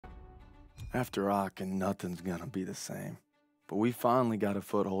After Aachen, nothing's gonna be the same. But we finally got a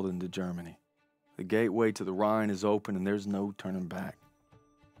foothold into Germany. The gateway to the Rhine is open and there's no turning back.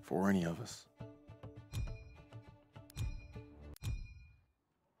 For any of us.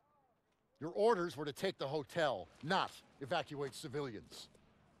 Your orders were to take the hotel, not evacuate civilians.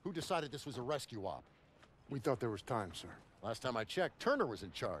 Who decided this was a rescue op? We thought there was time, sir. Last time I checked, Turner was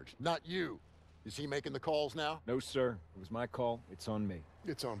in charge, not you. Is he making the calls now? No, sir. It was my call. It's on me.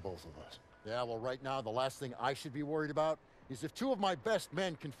 It's on both of us. Yeah, well, right now, the last thing I should be worried about is if two of my best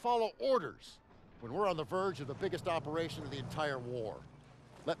men can follow orders when we're on the verge of the biggest operation of the entire war.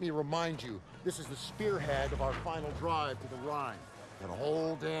 Let me remind you, this is the spearhead of our final drive to the Rhine. Got a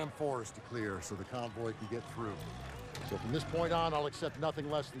whole damn forest to clear so the convoy can get through. So from this point on, I'll accept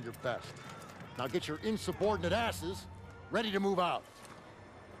nothing less than your best. Now get your insubordinate asses ready to move out.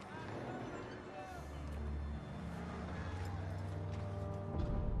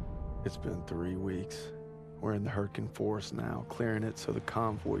 It's been 3 weeks. We're in the Hurtgen Forest now, clearing it so the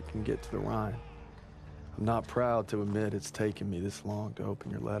convoy can get to the Rhine. I'm not proud to admit it's taken me this long to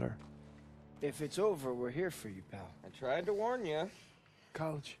open your letter. If it's over, we're here for you, pal. I tried to warn you.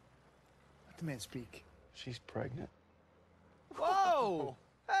 College. Let the man speak. She's pregnant. Whoa!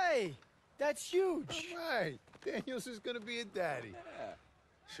 Hey, that's huge. All right. Daniels is gonna be a daddy. Yeah.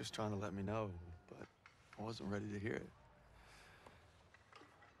 She was trying to let me know, but I wasn't ready to hear it.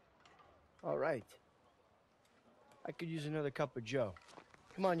 All right. I could use another cup of joe.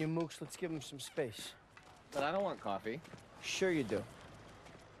 Come on, you mooks, let's give him some space. But I don't want coffee. Sure you do.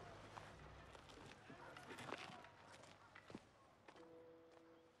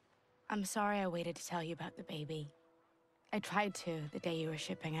 I'm sorry I waited to tell you about the baby. I tried to the day you were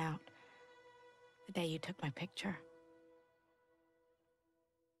shipping out. The day you took my picture.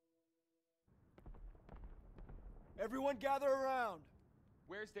 Everyone gather around.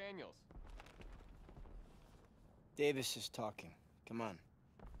 Where's Daniels? Davis is talking. Come on.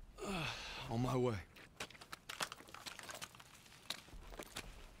 On my way.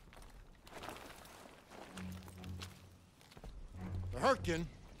 The Hurtgen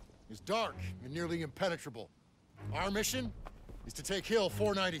is dark and nearly impenetrable. Our mission is to take Hill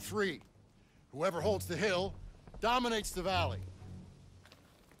 493. Whoever holds the hill dominates the valley.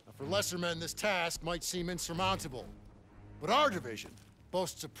 Now, for lesser men, this task might seem insurmountable, but our division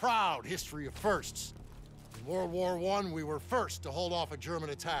boasts a proud history of firsts. In World War I, we were first to hold off a German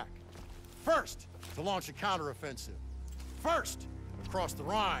attack. First to launch a counteroffensive. First across the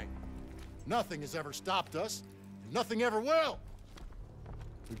Rhine. Nothing has ever stopped us, and nothing ever will.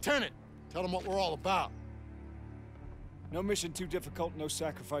 Lieutenant, tell them what we're all about. No mission too difficult, no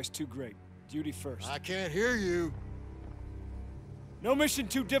sacrifice too great. Duty first. I can't hear you. No mission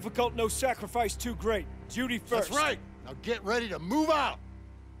too difficult, no sacrifice too great. Duty first. That's right. Now get ready to move out.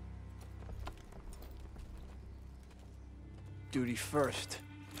 Duty first.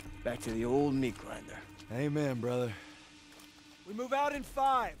 Back to the old meat grinder. Amen, brother. We move out in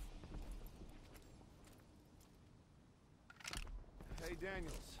 5. Hey,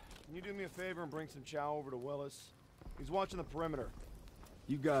 Daniels, can you do me a favor and bring some chow over to Willis? He's watching the perimeter.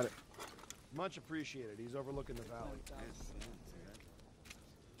 You got it. Much appreciated. He's overlooking the valley.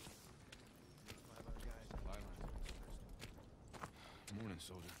 Morning,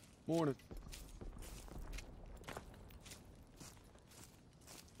 soldier. Morning.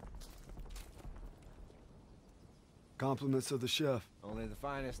 Compliments of the chef. Only the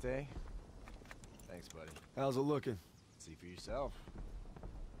finest, eh? Thanks, buddy. How's it looking? See for yourself.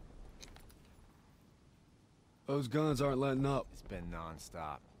 Those guns aren't letting up. It's been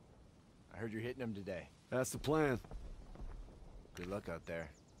non-stop. I heard you're hitting them today. That's the plan. Good luck out there.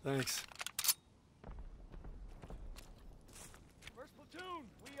 Thanks. First platoon,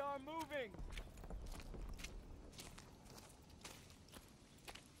 we are moving.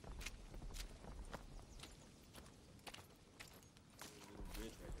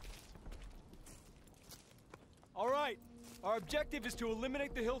 All right. Our objective is to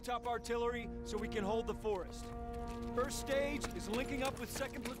eliminate the hilltop artillery so we can hold the forest. First stage is linking up with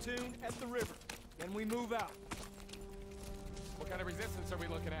 2nd platoon at the river. Then we move out. What kind of resistance are we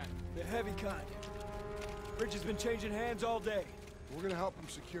looking at? The heavy kind. Bridge has been changing hands all day. We're gonna help him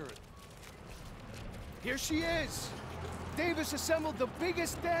secure it. Here she is! Davis assembled the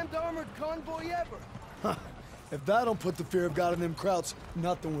biggest damned armored convoy ever! If that don't put the fear of God in them krauts,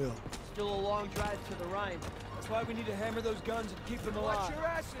 nothing will. Still a long drive to the Rhine. That's why we need to hammer those guns and keep them alive. Watch your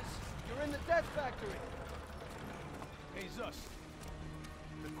asses! You're in the death factory! Hey, Zus.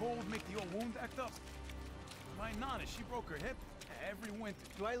 The cold make the old wound act up. My Nana, she broke her hip every winter.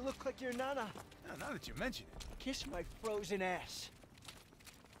 Do I look like your Nana? Now that you mention it. Kiss my frozen ass.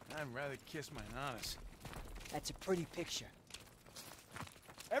 Ah, I'd rather kiss my nanas. That's a pretty picture.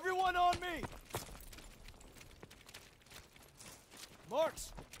 Everyone on me!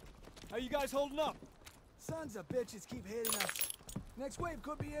 Marks, how you guys holding up? Sons of bitches keep hitting us. Next wave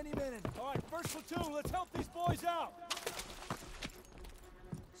could be any minute. All right, first platoon, let's help these boys out.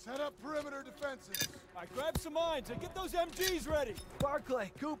 Set up perimeter defenses. All right, grab some mines and get those MGs ready.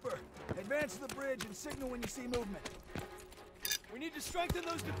 Barclay, Cooper, advance to the bridge and signal when you see movement. We need to strengthen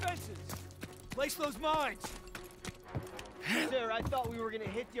those defenses. Place those mines. Sir, I thought we were gonna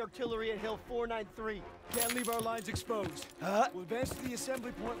hit the artillery at Hill 493. Can't leave our lines exposed. We'll advance to the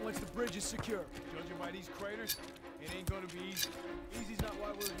assembly point once the bridge is secure. Judging by these craters, it ain't gonna be easy. Easy's not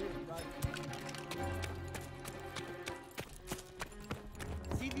why we're here, right?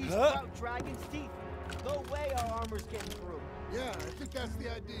 See these sprout dragons' teeth? No way our armor's getting through. Yeah, I think that's the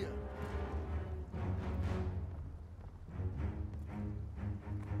idea.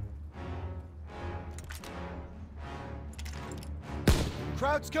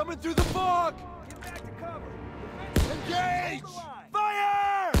 Crowd's coming through the fog! Get back to cover! Engage!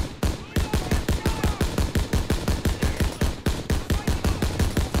 Fire!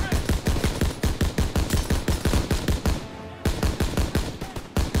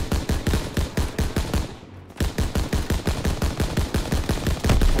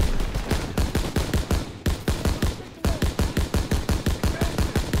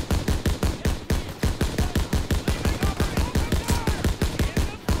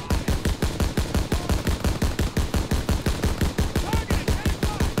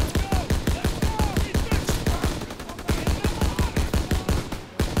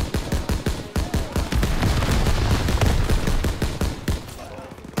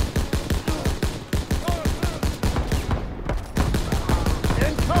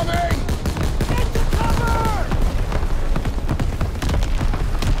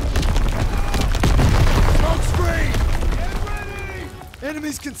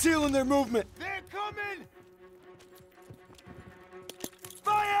 Enemies concealing their movement. They're coming!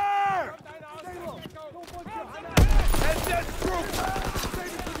 Fire! That's that troop!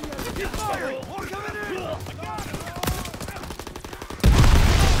 Get fired! More coming in!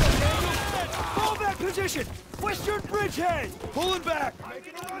 Hold that position! Western bridgehead! Pulling back!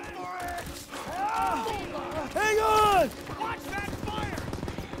 Making a run for it! Hang on! Watch that fire!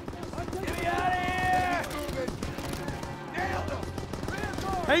 Get me out of here! Nailed them!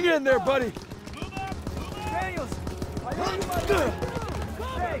 Hang in there, buddy! Daniels! I owe you my life!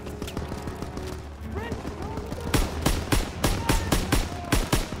 Hey!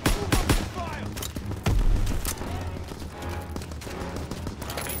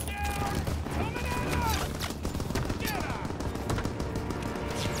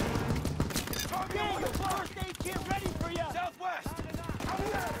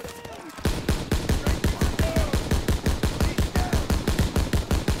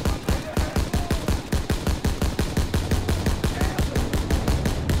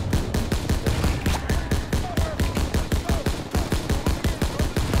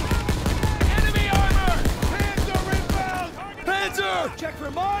 Check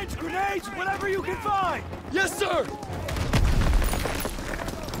for mines, grenades, whatever you can find! Yes, sir!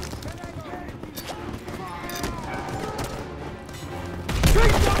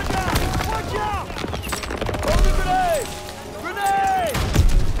 Trees coming down! Watch out! Hold the grenade! Grenade!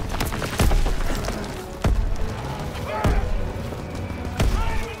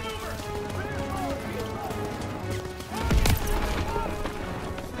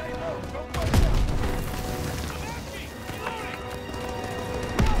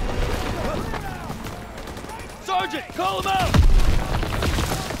 Sergeant, call him out!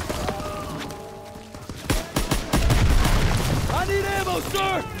 I need ammo,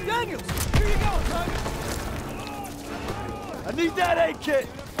 sir! Daniels, here you go, son! I need that aid kit!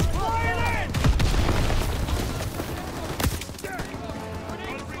 Fire it in!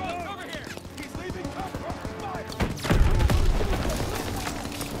 Over here! He's leaving cover! Fire!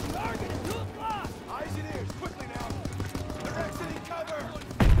 Target! Eyes and ears, quickly now! They're exiting cover!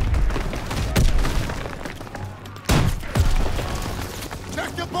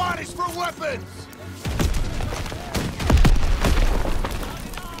 Check the bodies for weapons!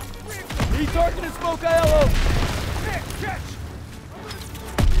 Need target and smoke ILO! Catch!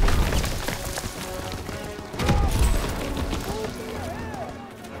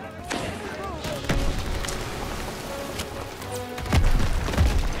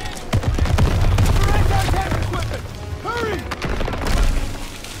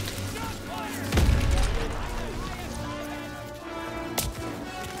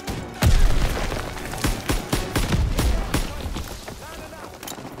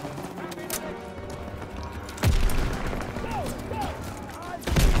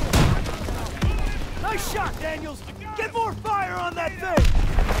 Daniels! Get more fire on that thing!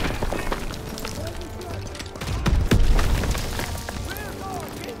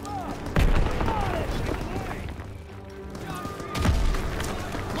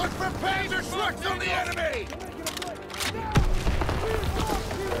 Look for Panzer trucks on the enemy!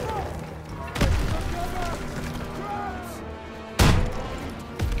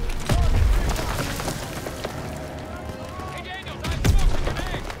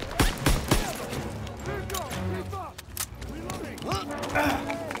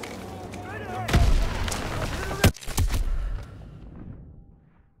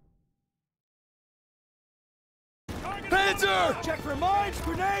 Panzer! Check for mines,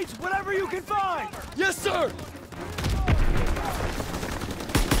 grenades, whatever you can find! Yes, sir!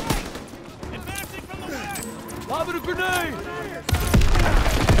 Advancing from the west! Lobbing a grenade!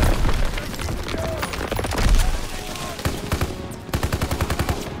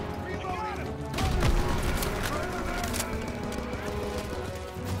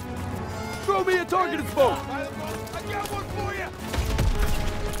 Throw me a targeted smoke! I got one for you!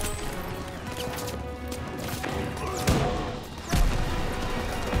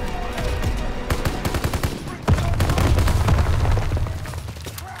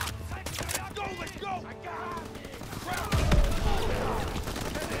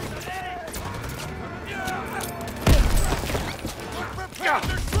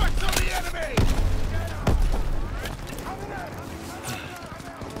 Panzer trucks on the enemy!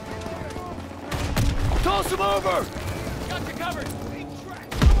 Toss him over! Got you covered!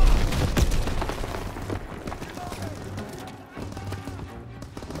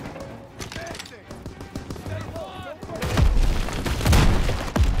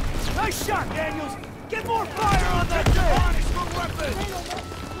 Nice shot, Daniels! Get more fire on that thing!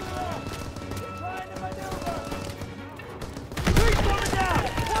 Tree's coming down!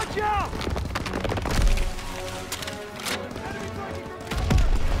 Watch out!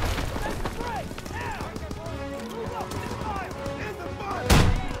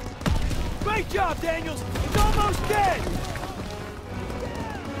 Great job, Daniels! It's almost dead!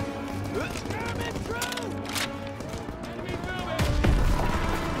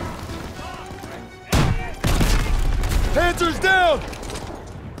 Panzer's down!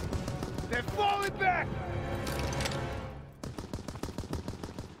 They're falling back!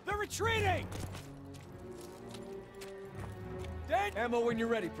 They're retreating! Dan, ammo when you're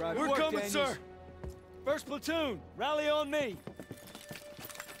ready, Private. We're coming, Daniels. sir! First platoon, rally on me.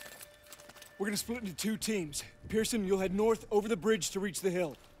 We're gonna split into two teams. Pearson, you'll head north over the bridge to reach the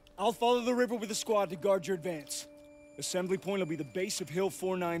hill. I'll follow the river with a squad to guard your advance. Assembly point will be the base of Hill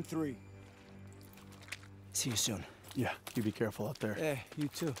 493. See you soon. Yeah, you be careful out there. Yeah, you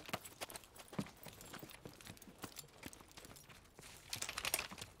too.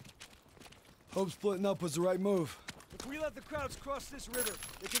 Hope splitting up was the right move. If we let the crowds cross this river,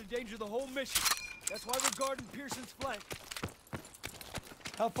 they could endanger the whole mission. That's why we're guarding Pearson's flank.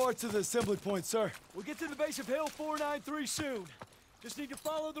 How far to the assembly point, sir? We'll get to the base of Hill 493 soon. Just need to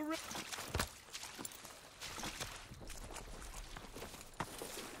follow the river.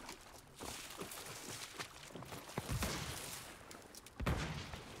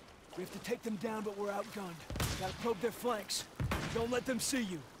 We have to take them down, but we're outgunned. Gotta probe their flanks. Don't let them see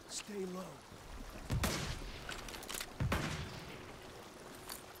you. Stay low.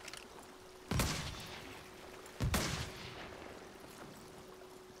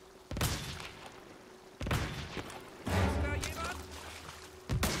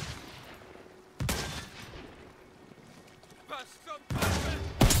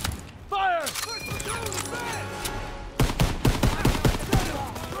 Fire!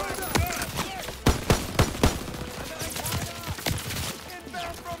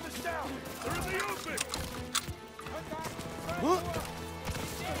 Inbound from the south! They're in the open!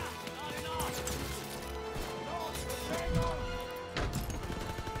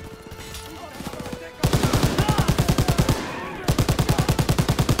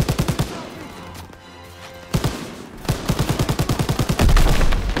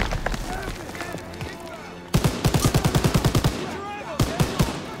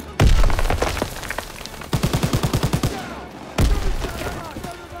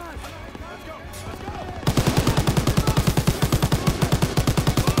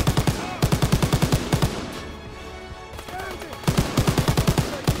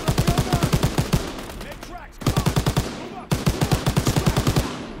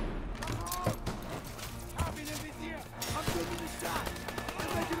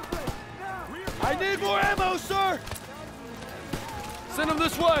 I need more ammo, sir! Send them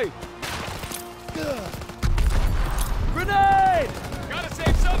this way! Grenade! Gotta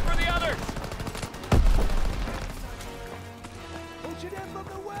save some for the others! Pushing in from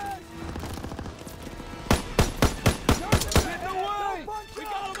the west! Get away! We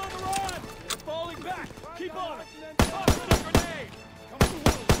got him on the run! They're falling back! Keep on him! Toss the grenade! Come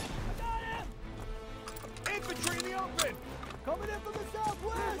through! I got him! Infantry in the open! Coming in from the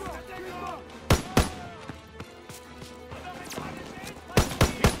southwest!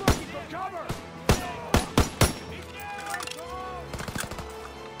 He's looking for cover!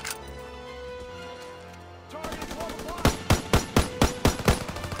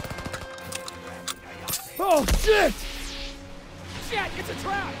 Oh, shit! Shit! It's a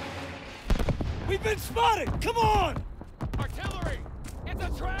trap! We've been spotted! Come on! Artillery! It's a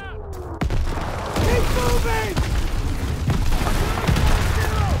trap! Keep moving!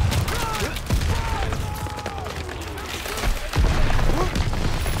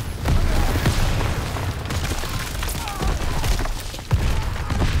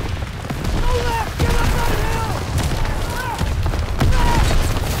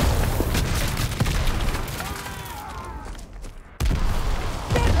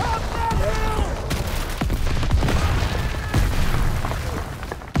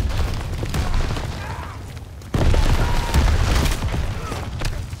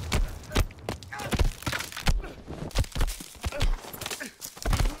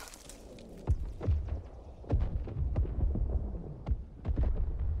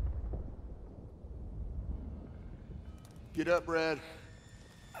 Get up, Brad.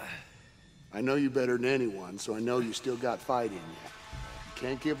 I know you better than anyone, so I know you still got fight in you. You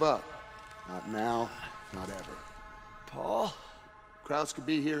can't give up. Not now, not ever. Paul? Krauts could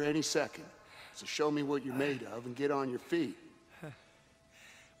be here any second, so show me what you're made of and get on your feet.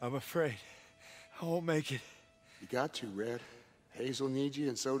 I'm afraid I won't make it. You got to, Red. Hazel needs you,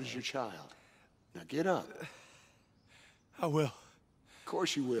 and so does your child. Now get up. I will. Of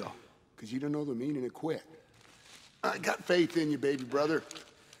course you will, because you don't know the meaning of quit. I got faith in you, baby brother.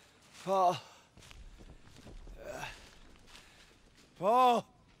 Paul. Paul.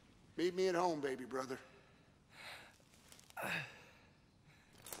 Meet me at home, baby brother.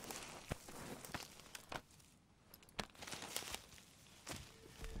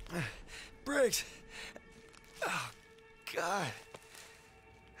 Briggs. Oh, God.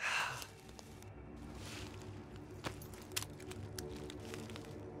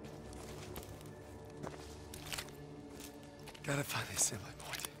 Gotta find the assembly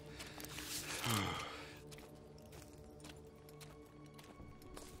point.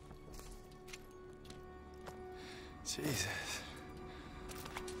 Jesus.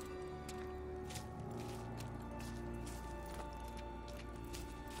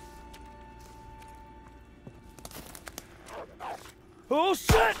 Oh,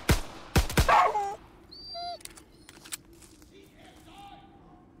 shit!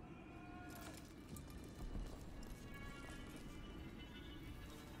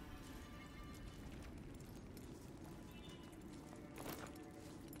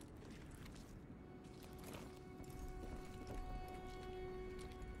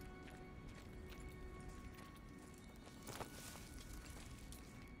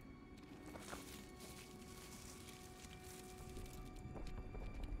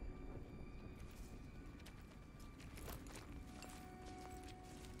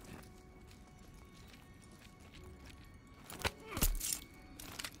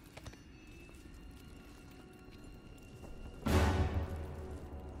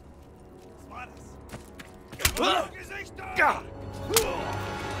 God!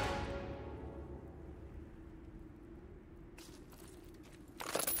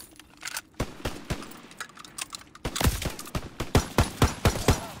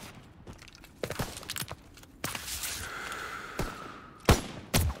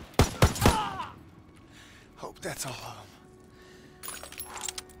 Hope that's all of them.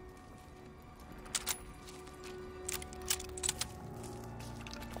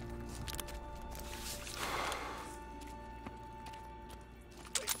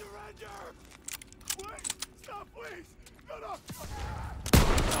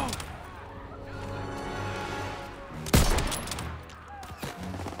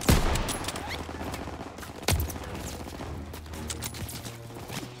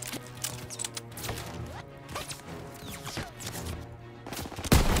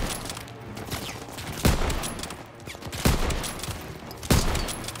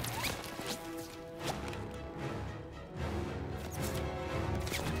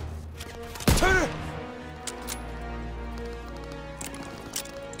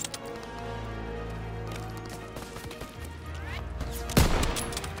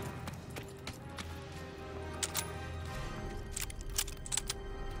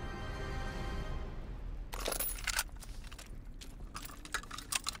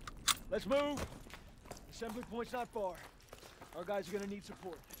 Let's move. Assembly point's not far. Our guys are gonna need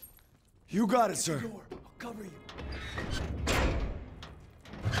support. You got it, sir. Door. I'll cover you.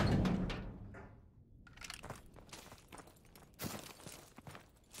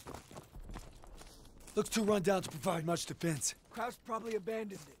 Looks too run down to provide much defense. Kraut's probably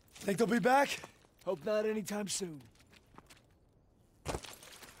abandoned it. Think they'll be back? Hope not anytime soon.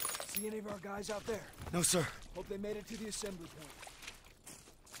 See any of our guys out there? No, sir. Hope they made it to the assembly point.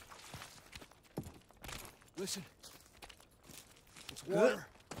 Listen. It's water.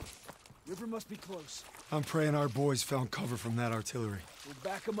 River must be close. I'm praying our boys found cover from that artillery. We'll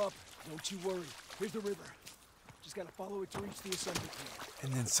back them up. Don't you worry. Here's the river. Just gotta follow it to reach the assembly point.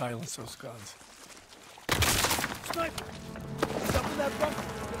 And then silence those guns. Sniper! He's up in that bunker.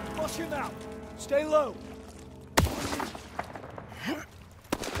 Gonna flush him out. Stay low.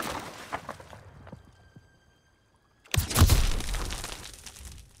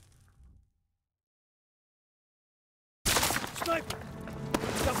 Sniper!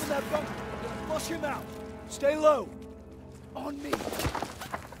 He's up in that bunker. Gonna flush him out. Stay low. On me.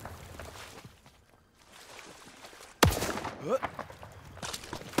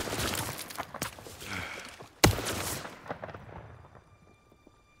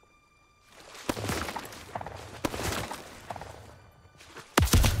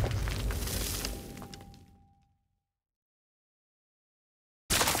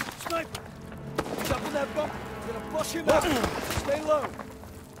 Sniper! He's up in that bunker. Gonna flush him out. Stay low.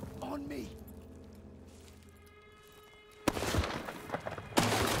 On me.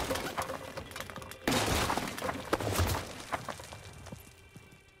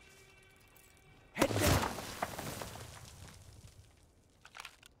 Head down.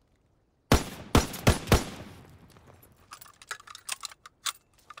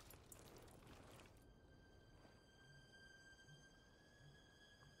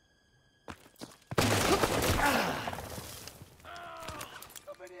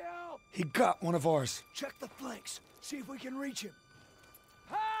 He got one of ours. Check the flanks. See if we can reach him.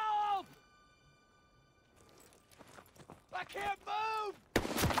 Help! I can't move!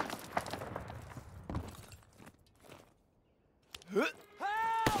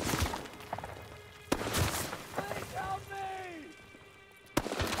 Help! Please help me!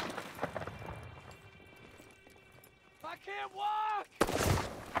 I can't walk!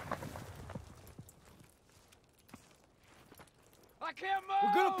 I can't move!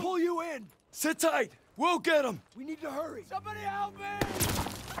 We're gonna pull you in. Sit tight. We'll get him. We need to hurry. Somebody help me!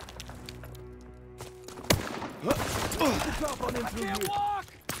 Drop on in I through can't here. walk!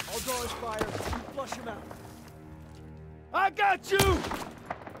 I'll draw his fire. You flush him out. I got you!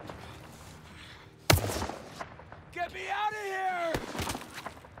 Get me out of here!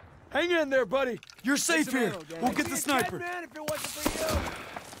 Hang in there, buddy. You're safe some here. arrow, Danny. We'll get the I'd be a sniper. dead man if it wasn't for you.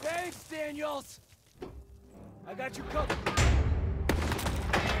 Thanks, Daniels. I got you covered.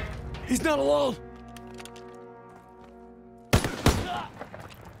 He's not alone.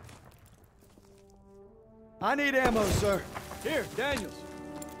 I need ammo, sir. Here, Daniels.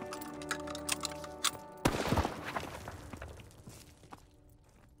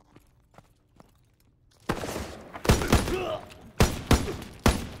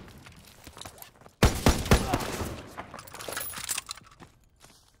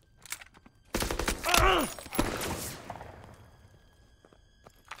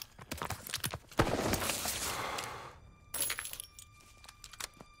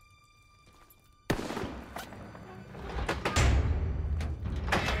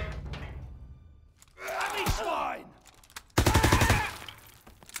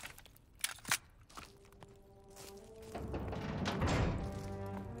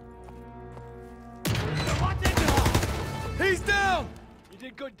 He's down! You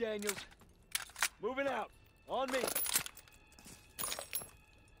did good, Daniels. Moving out. On me.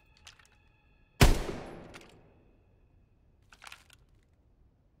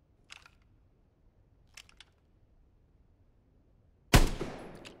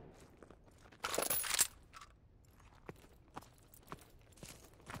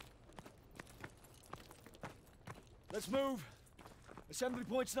 Let's move. Assembly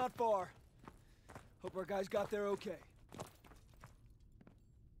point's not far. Hope our guys got there okay.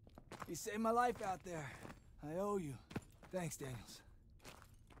 You saved my life out there. I owe you. Thanks, Daniels.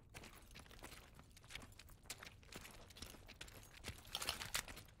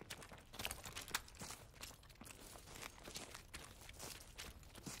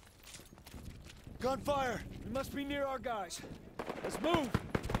 Gunfire! We must be near our guys. Let's move!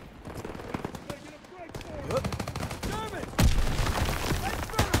 German! Let's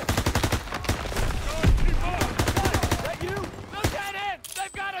burn him! Is that you? Lieutenant!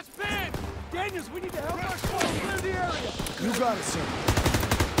 They've got us pinned! got it, sir.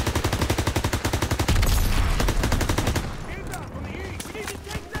 Inbound from the east. We need to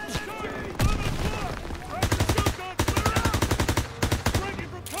take that SMG. Press the shield gun. Clear out. Breaking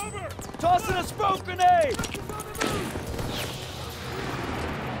from cover. Tossing a smoke grenade!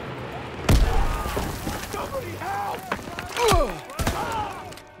 Somebody help!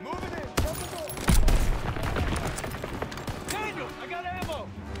 Moving in. Daniel, I got ammo!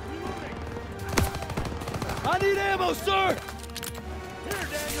 Reloading. I need ammo, sir! Here,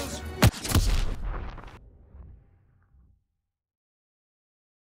 Daniels!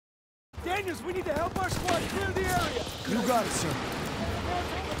 Daniels, we need to help our squad clear the area! You got it, sir.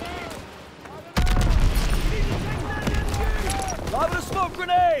 Lobbing a smoke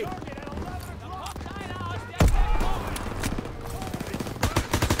grenade!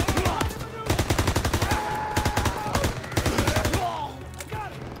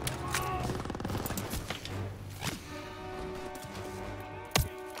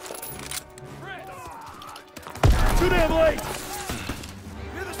 Too damn late!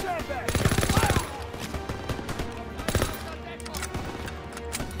 Near the sandbag!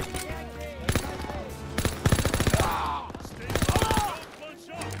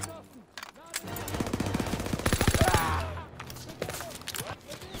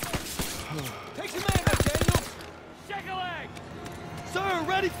 Take some ammo, Daniel! Shake a leg! Sir,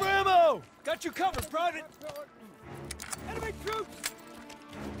 ready for ammo! Got you covered, Private! Enemy troops!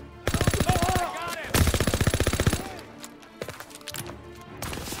 Got him!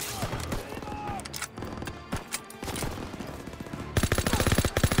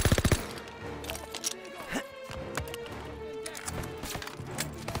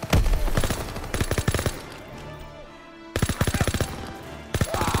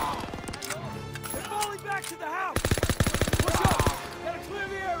 They're falling back to the house! Push up! Gotta clear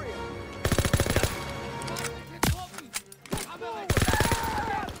the area!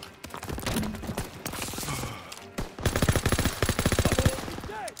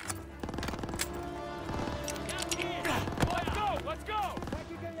 Let's go!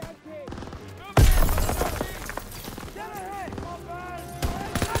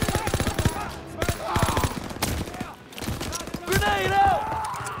 Grenade out!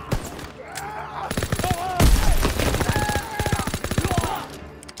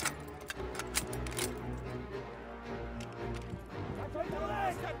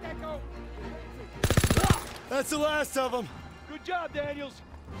 That's the last of them. Good job, Daniels.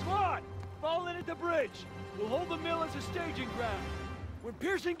 Squad, fall in at the bridge. We'll hold the mill as a staging ground. When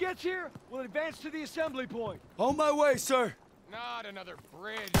Pearson gets here, we'll advance to the assembly point. On my way, sir. Not another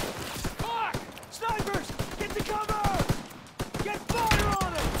bridge. Fuck! Snipers! Get to cover! Get fire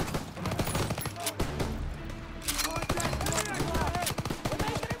on them!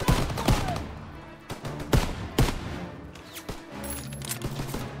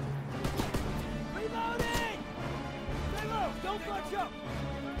 Reloading! Stay low! Don't flex up!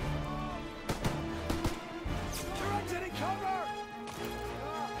 You're exiting cover!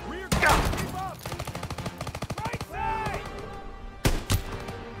 Rear guard! Keep up! Right side!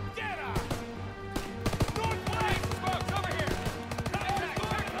 Get her! North flank! Smoke, over here! Contact!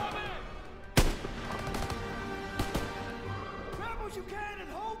 Coming! Grab what you can and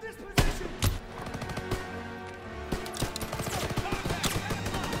hold this position!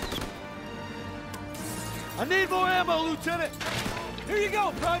 I need more ammo, Lieutenant. Here you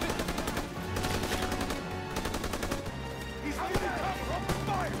go, Private! He's leaving cover. Open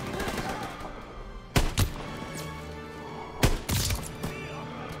fire.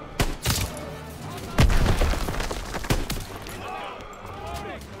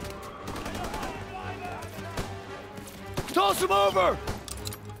 Toss him over!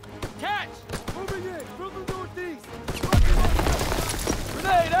 Catch! Moving in from the northeast!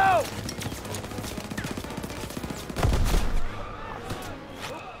 Grenade out!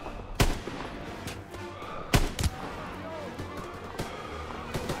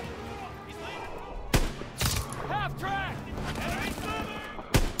 Half track!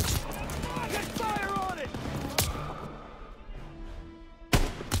 Get fire on it!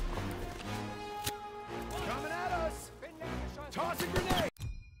 Coming at us! Tossing grenade!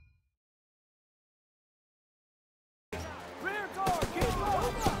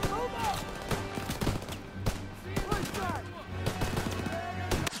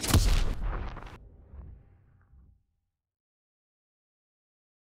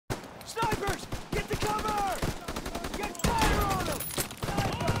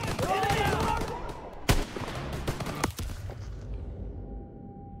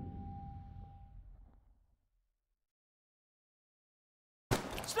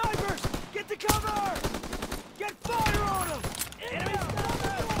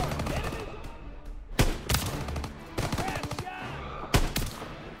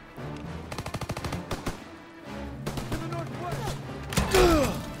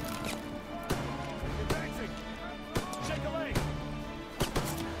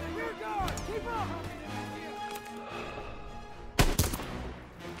 Keep up!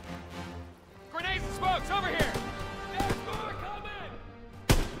 Grenades and smokes, over here! There's more coming!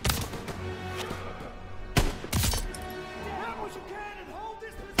 Grab what you can and hold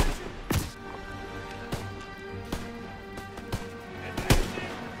this position!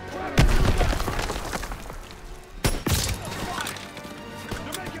 Advancing! Grab it!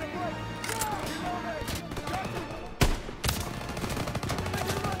 They're making a break! Reloading!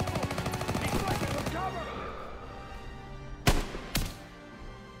 He's breaking for cover!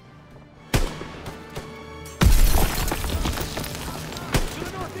 To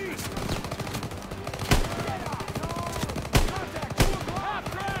the northeast! Contact! 2 o'clock! Half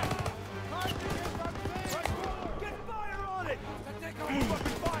track! Get fire on it! Take on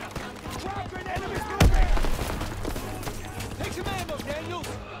fucking fire! Ground grenade! Enemies moving! Take some ammo, Daniels!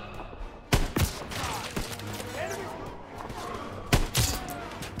 Enemies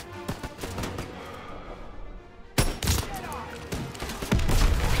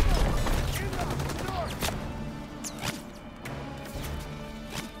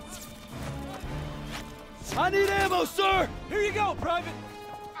I need ammo, sir! Here you go, Private!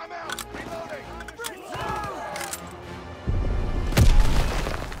 I'm out! Reloading!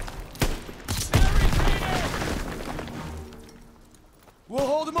 We'll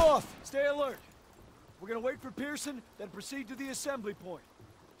hold him off! Stay alert. We're gonna wait for Pearson, then proceed to the assembly point.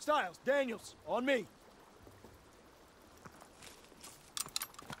 Stiles, Daniels, on me.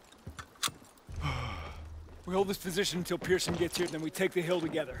 We hold this position until Pearson gets here, then we take the hill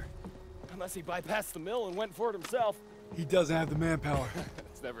together. Unless he bypassed the mill and went for it himself. He doesn't have the manpower.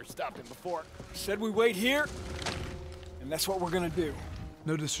 It's never stopped him before. Said we wait here, and that's what we're gonna do.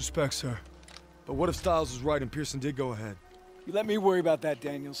 No disrespect, sir. But what if Stiles was right and Pearson did go ahead? You let me worry about that,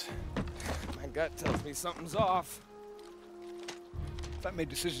 Daniels. My gut tells me something's off. If I made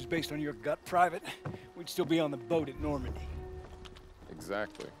decisions based on your gut, Private, we'd still be on the boat at Normandy.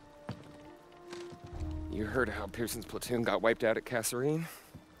 Exactly. You heard how Pearson's platoon got wiped out at Kasserine?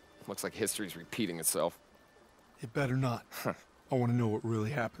 Looks like history's repeating itself. It better not. I want to know what really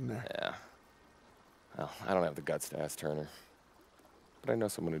happened there. Yeah. Well, I don't have the guts to ask Turner. But I know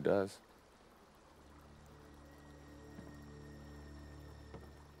someone who does.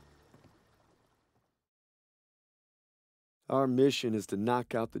 Our mission is to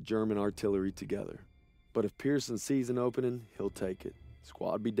knock out the German artillery together. But if Pearson sees an opening, he'll take it.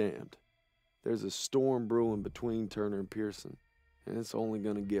 Squad be damned. There's a storm brewing between Turner and Pearson, and it's only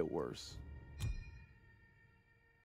gonna get worse.